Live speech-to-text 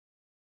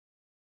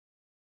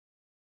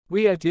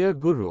We at Ear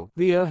Guru,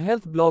 the ear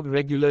health blog,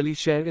 regularly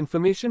share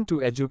information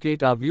to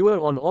educate our viewer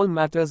on all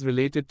matters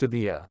related to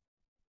the ear.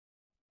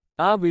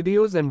 Our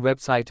videos and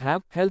website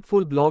have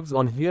helpful blogs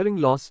on hearing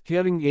loss,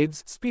 hearing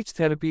aids, speech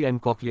therapy and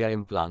cochlear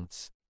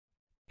implants.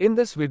 In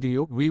this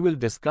video, we will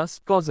discuss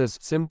causes,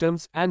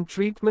 symptoms, and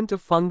treatment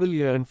of fungal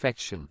ear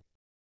infection.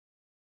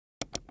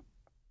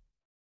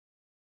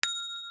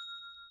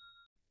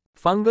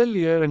 Fungal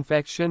ear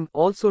infection,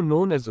 also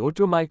known as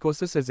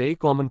otomycosis, is a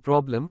common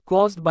problem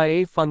caused by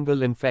a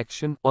fungal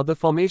infection or the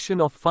formation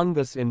of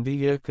fungus in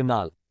the ear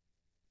canal.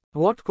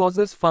 What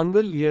causes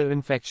fungal ear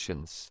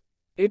infections?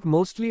 It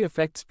mostly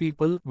affects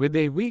people with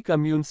a weak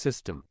immune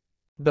system.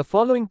 The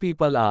following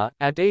people are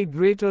at a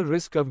greater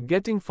risk of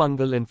getting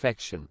fungal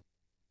infection: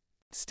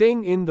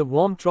 staying in the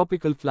warm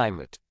tropical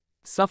climate,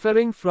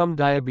 suffering from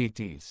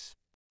diabetes,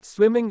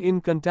 swimming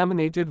in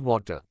contaminated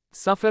water,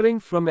 suffering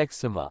from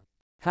eczema,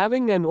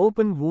 having an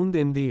open wound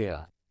in the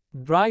ear,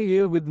 dry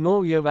ear with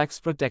no earwax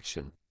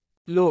protection,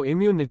 low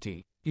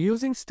immunity,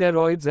 using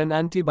steroids and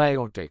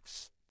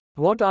antibiotics.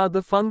 What are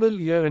the fungal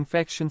ear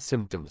infection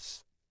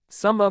symptoms?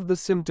 Some of the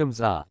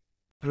symptoms are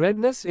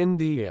redness in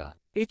the ear,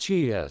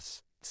 itchy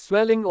ears,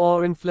 swelling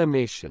or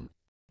inflammation,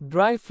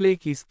 dry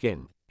flaky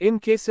skin, in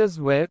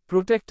cases where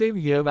protective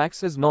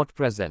earwax is not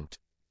present,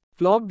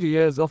 clogged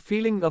ears or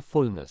feeling of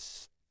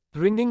fullness,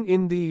 ringing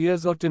in the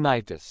ears or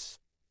tinnitus,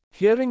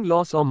 hearing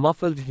loss or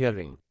muffled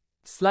hearing,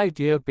 slight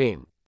ear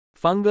pain.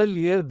 Fungal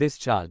ear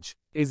discharge.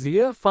 Is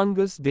ear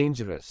fungus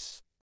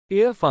dangerous?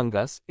 Ear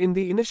fungus, in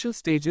the initial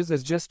stages,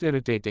 is just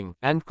irritating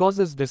and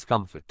causes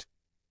discomfort.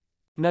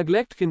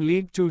 Neglect can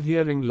lead to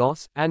hearing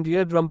loss and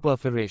eardrum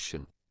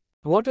perforation.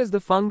 What is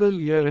the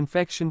fungal ear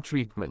infection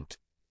treatment?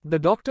 The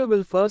doctor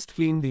will first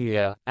clean the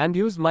ear and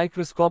use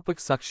microscopic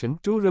suction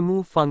to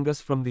remove fungus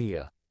from the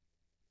ear.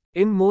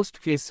 In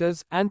most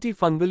cases,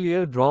 antifungal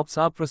ear drops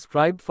are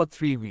prescribed for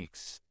 3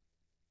 weeks.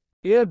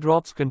 Ear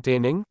drops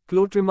containing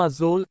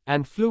clotrimazole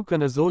and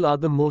fluconazole are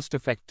the most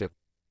effective.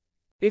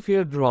 If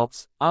ear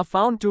drops are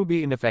found to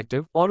be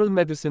ineffective, oral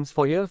medicines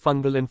for ear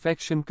fungal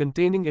infection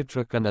containing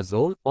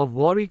itraconazole or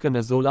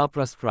voriconazole are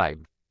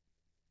prescribed.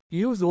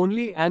 Use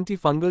only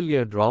antifungal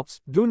ear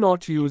drops, do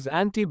not use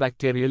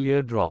antibacterial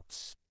ear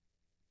drops.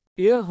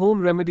 Ear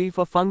home remedy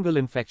for fungal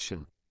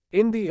infection.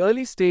 In the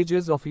early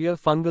stages of ear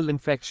fungal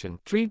infection,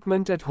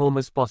 treatment at home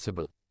is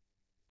possible.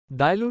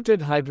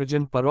 Diluted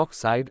hydrogen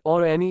peroxide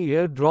or any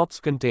ear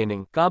drops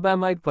containing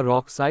carbamide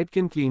peroxide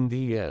can clean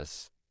the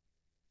ears.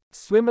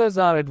 Swimmers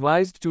are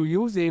advised to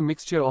use a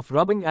mixture of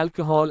rubbing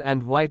alcohol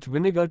and white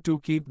vinegar to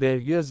keep their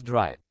ears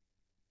dry.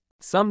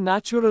 Some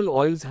natural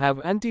oils have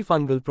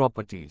antifungal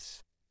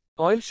properties.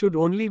 Oil should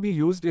only be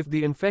used if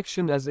the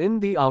infection is in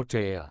the outer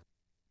ear.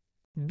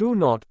 Do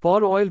not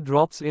pour oil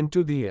drops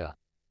into the ear.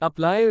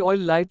 Apply oil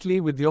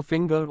lightly with your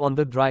finger on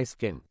the dry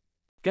skin.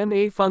 Can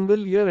a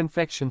fungal ear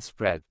infection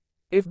spread?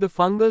 If the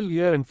fungal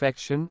ear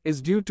infection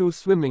is due to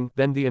swimming,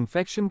 then the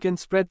infection can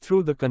spread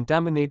through the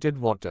contaminated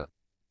water.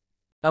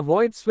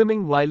 Avoid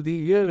swimming while the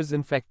ear is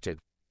infected.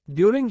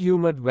 During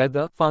humid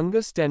weather,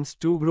 fungus tends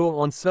to grow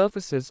on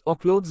surfaces or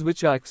clothes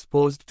which are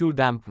exposed to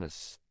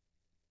dampness.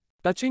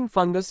 Touching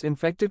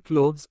fungus-infected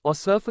clothes or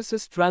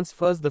surfaces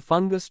transfers the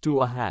fungus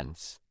to our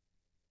hands.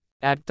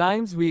 At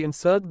times we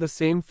insert the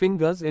same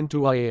fingers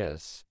into our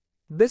ears.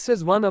 This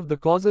is one of the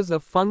causes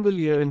of fungal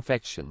ear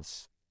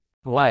infections.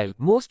 While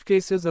most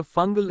cases of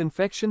fungal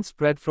infection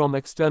spread from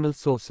external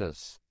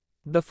sources,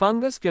 the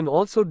fungus can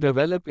also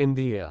develop in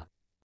the ear.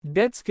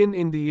 Dead skin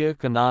in the ear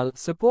canal,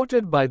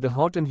 supported by the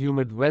hot and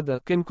humid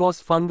weather, can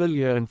cause fungal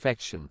ear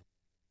infection.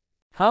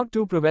 How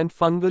to prevent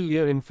fungal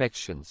ear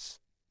infections?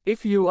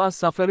 If you are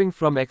suffering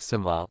from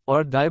eczema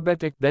or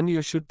diabetic, then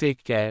you should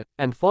take care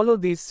and follow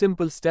these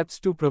simple steps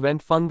to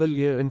prevent fungal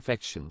ear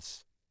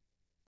infections.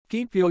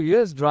 Keep your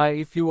ears dry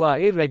if you are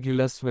a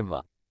regular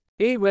swimmer.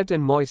 A wet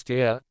and moist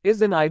ear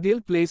is an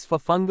ideal place for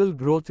fungal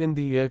growth in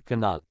the ear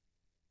canal.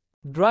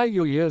 Dry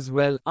your ears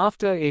well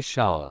after a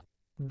shower.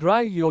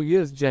 Dry your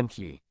ears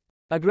gently.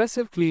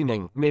 Aggressive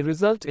cleaning may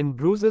result in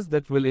bruises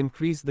that will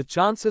increase the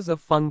chances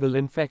of fungal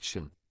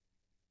infection.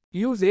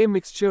 Use a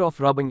mixture of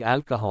rubbing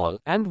alcohol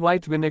and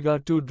white vinegar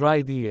to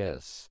dry the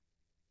ears.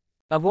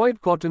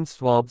 Avoid cotton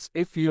swabs.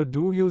 If you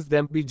do use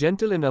them, be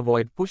gentle and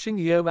avoid pushing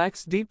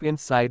earwax deep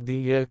inside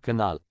the ear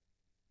canal.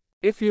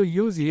 If you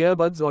use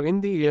earbuds or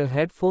in-the-ear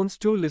headphones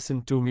to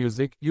listen to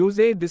music, use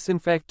a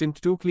disinfectant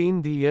to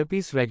clean the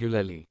earpiece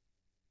regularly.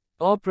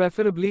 Or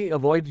preferably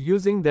avoid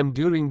using them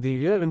during the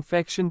ear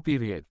infection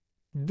period.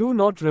 Do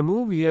not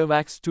remove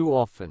earwax too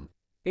often.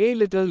 A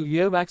little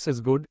earwax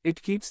is good,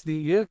 it keeps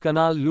the ear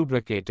canal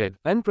lubricated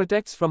and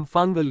protects from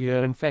fungal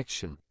ear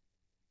infection.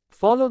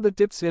 Follow the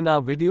tips in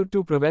our video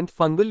to prevent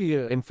fungal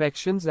ear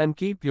infections and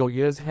keep your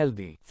ears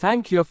healthy.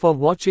 Thank you for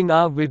watching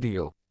our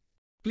video.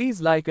 Please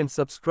like and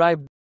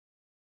subscribe.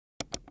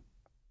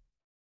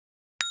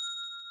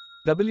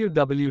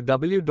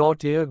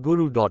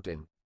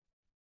 www.earguru.in